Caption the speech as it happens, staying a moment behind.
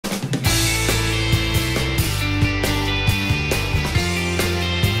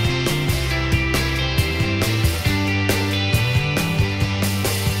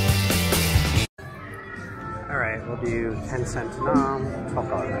cent nom, $12.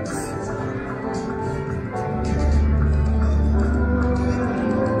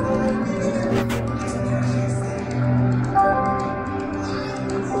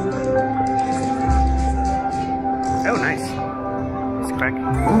 Oh, nice. It's quick.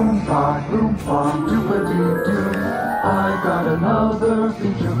 Oompa, loompa, doobity-doo. I got another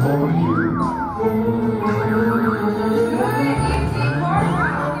feature for you.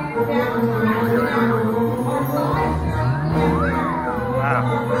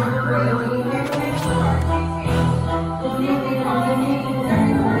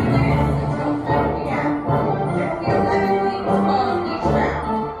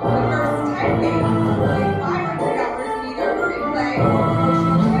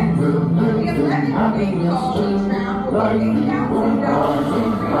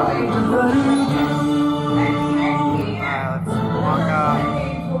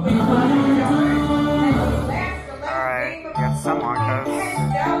 Alright, got some Wonkas.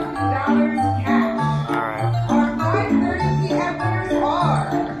 Alright. Our 5:30 p.m. winners are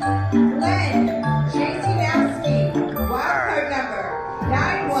Glenn Jasinowski, wildcard number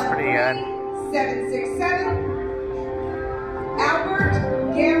 913767, Albert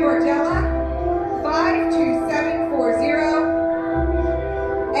Gambardella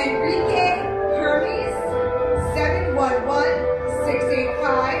 52740, Enrique Hermes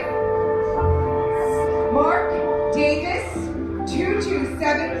 711685, Mark Davis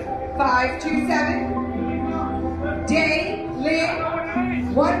 227527, Day Lynn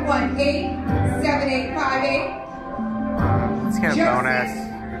 1187858, Let's get a bonus.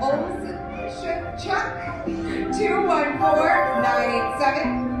 Chuck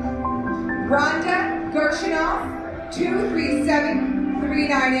 214987, Rhonda Gershinoff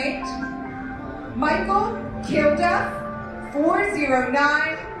 237398, Michael Kilduff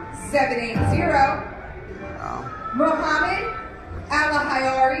 409780, Mohammed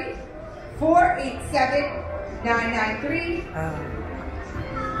Alahayari 487993,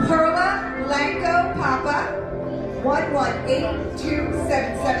 Perla Blanco Papa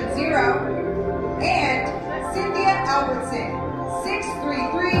 118270, and Cynthia Albertson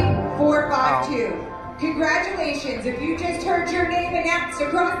 633452. Congratulations, if you just heard your name announced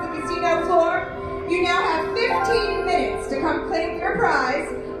across the casino floor, you now have 15 minutes to come claim your prize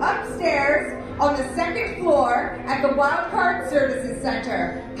upstairs on the second floor at the Wildcard Services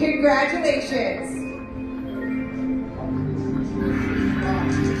Center. Congratulations.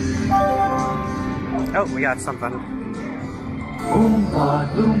 Oh, we got something. Oompa,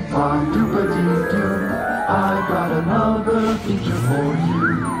 loompa, doobity-doo. I got another feature for you.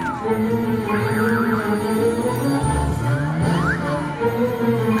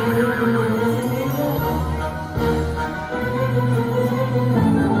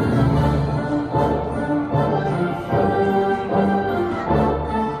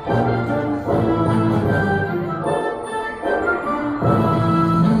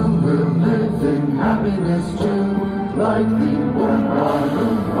 You will live in happiness too, like the Oompa,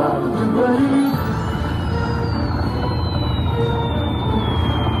 loompa, doobity-doo.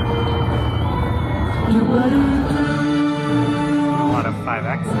 A lot of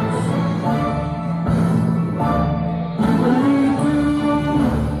 5Xs.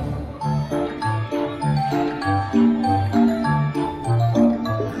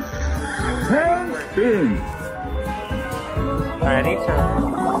 Alright, I need to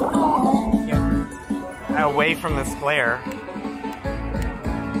get away from this glare.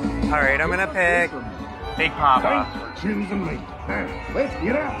 Alright, I'm gonna pick Big Papa. Thanks for choosing me. Now, let's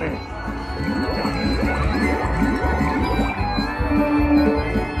get out there.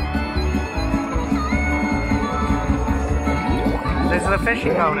 This is the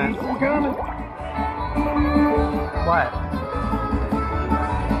fishing bonus. What?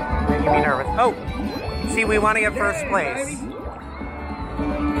 Making me nervous. Oh! See, we want to get first place.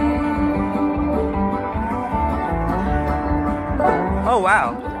 Oh,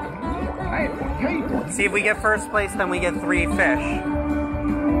 wow. See, if we get first place, then we get 3 fish.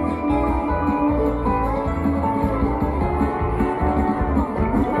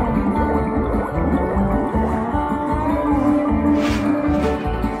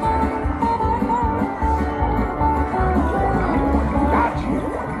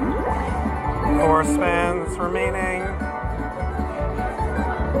 Four spins remaining.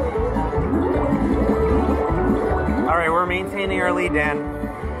 Alright, we're maintaining our lead, Dan.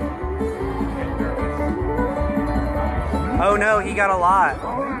 Oh no, he got a lot.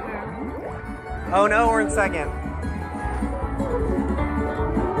 Oh no, we're in second.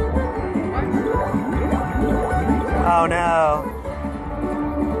 Oh no.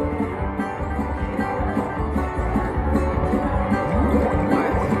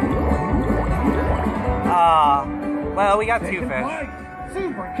 Well, we got 2 Second fish. flight.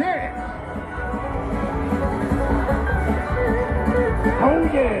 Super catch. Oh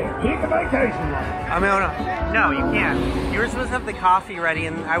yeah, pick a vacation line. I mean, no, you can't. You were supposed to have the coffee ready,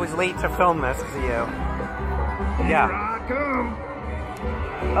 and I was late to film this because of you. Here Yeah. I come.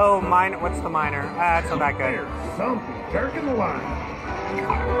 Oh, mine. What's the minor? It's not that good. There's something jerking the line.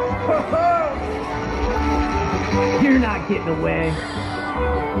 You're not getting away.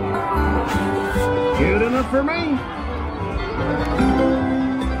 Good enough for me.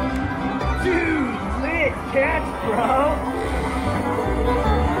 Dude, lit catch, bro.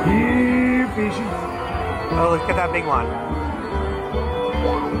 Here fishing. Oh, look at that big one.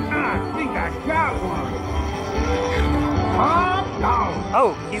 I think I got one. Hot dog.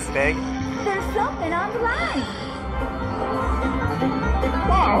 Oh, he's big. There's something on the line.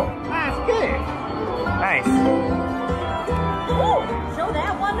 Wow, nice catch. Nice. Ooh, show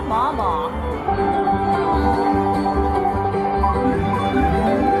that one to Mama.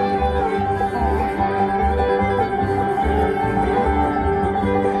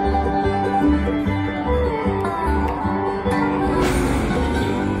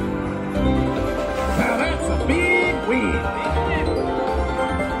 Now that's a big win.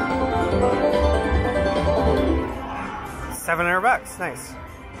 $700. Nice.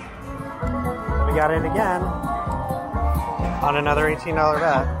 We got it again on another $18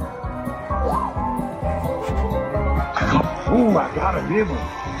 bet. Ooh, I got a good one.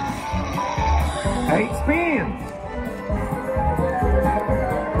 8 spins.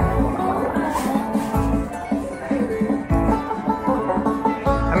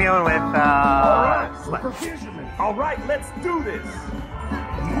 I'm going with Super fisherman. All right, let's do this.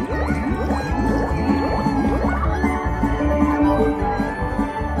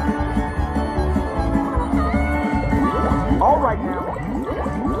 All right now.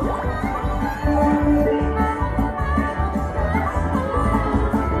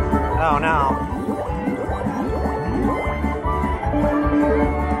 Oh no.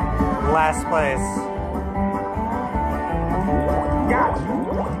 Last place.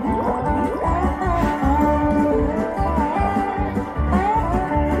 Gotcha.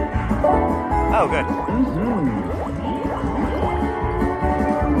 Oh, good.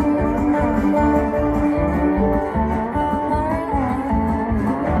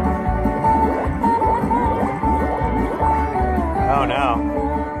 Oh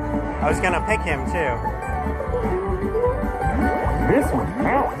no. I was gonna pick him too. This one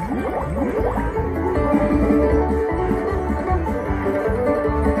counts.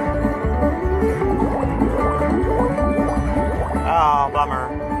 Oh, bummer.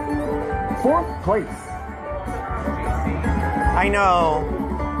 4th place. I know.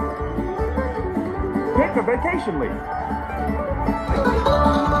 Pick a vacation league.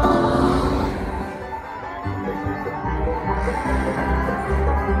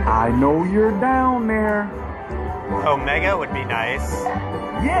 I know you're down there. Omega would be nice.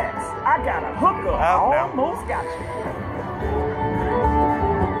 Yes, I got a hookup. Oh, no. Almost got you.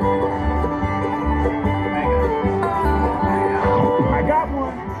 I got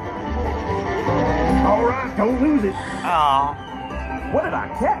one. All right, don't lose it. Oh, What did I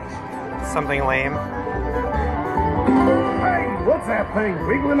catch? something lame. Hey, what's that thing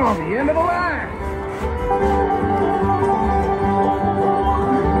wiggling on the end of the line?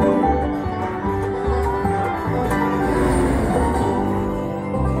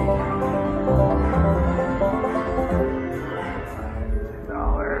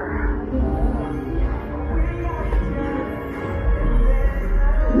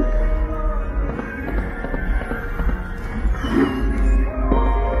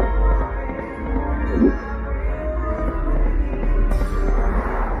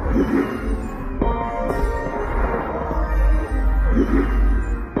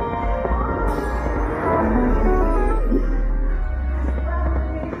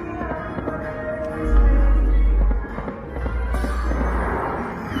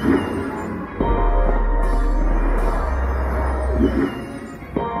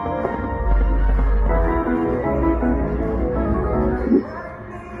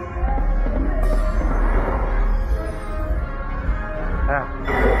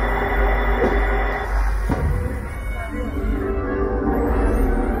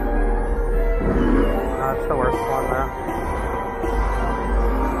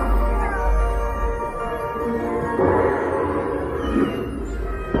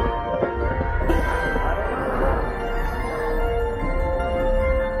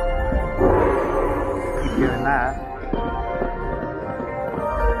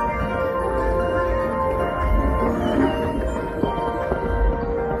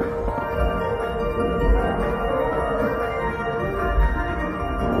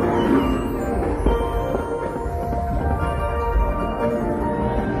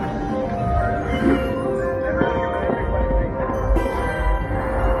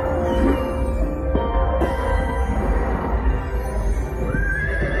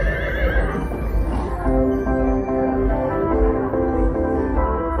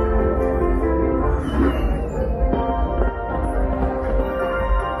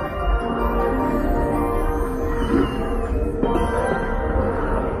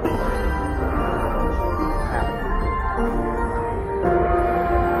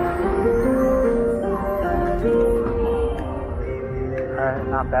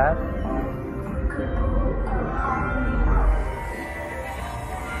 bad.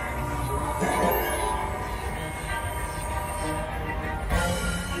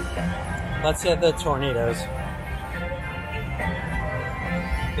 Let's get the tornadoes.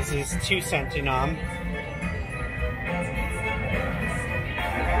 Because he's 2 cents on.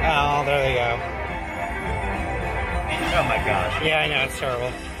 Oh, there they go. Oh my gosh. Yeah, I know, it's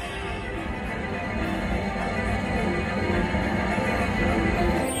terrible.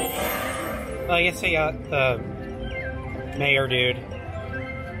 Well, I guess I got the mayor dude.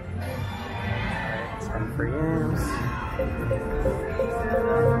 Alright, 10 frames.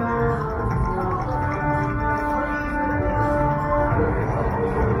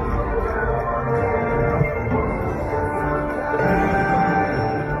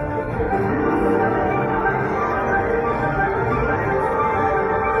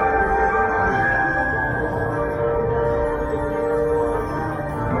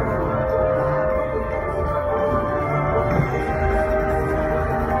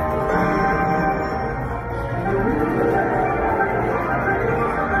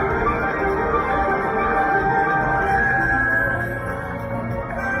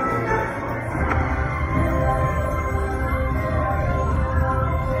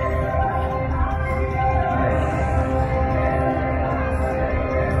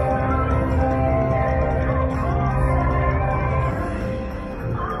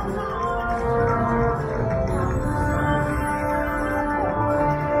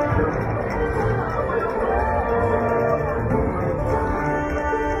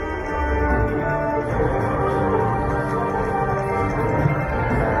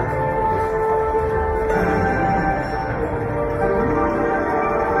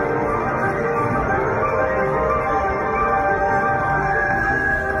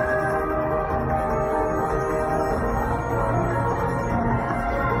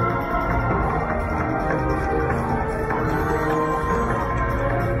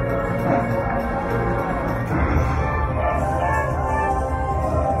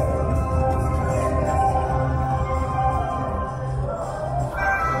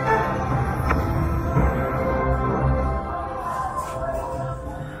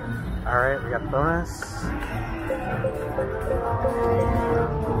 Alright, we got bonus.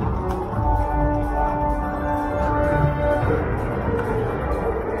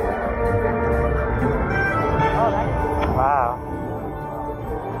 Wow.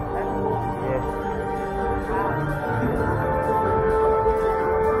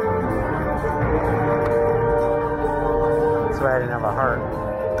 That's why I didn't have a heart.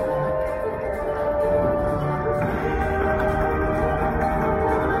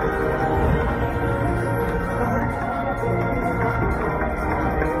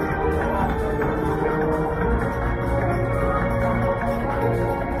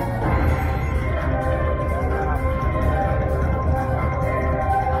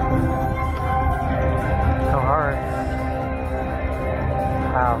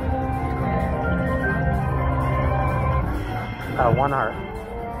 Wow. 1 heart.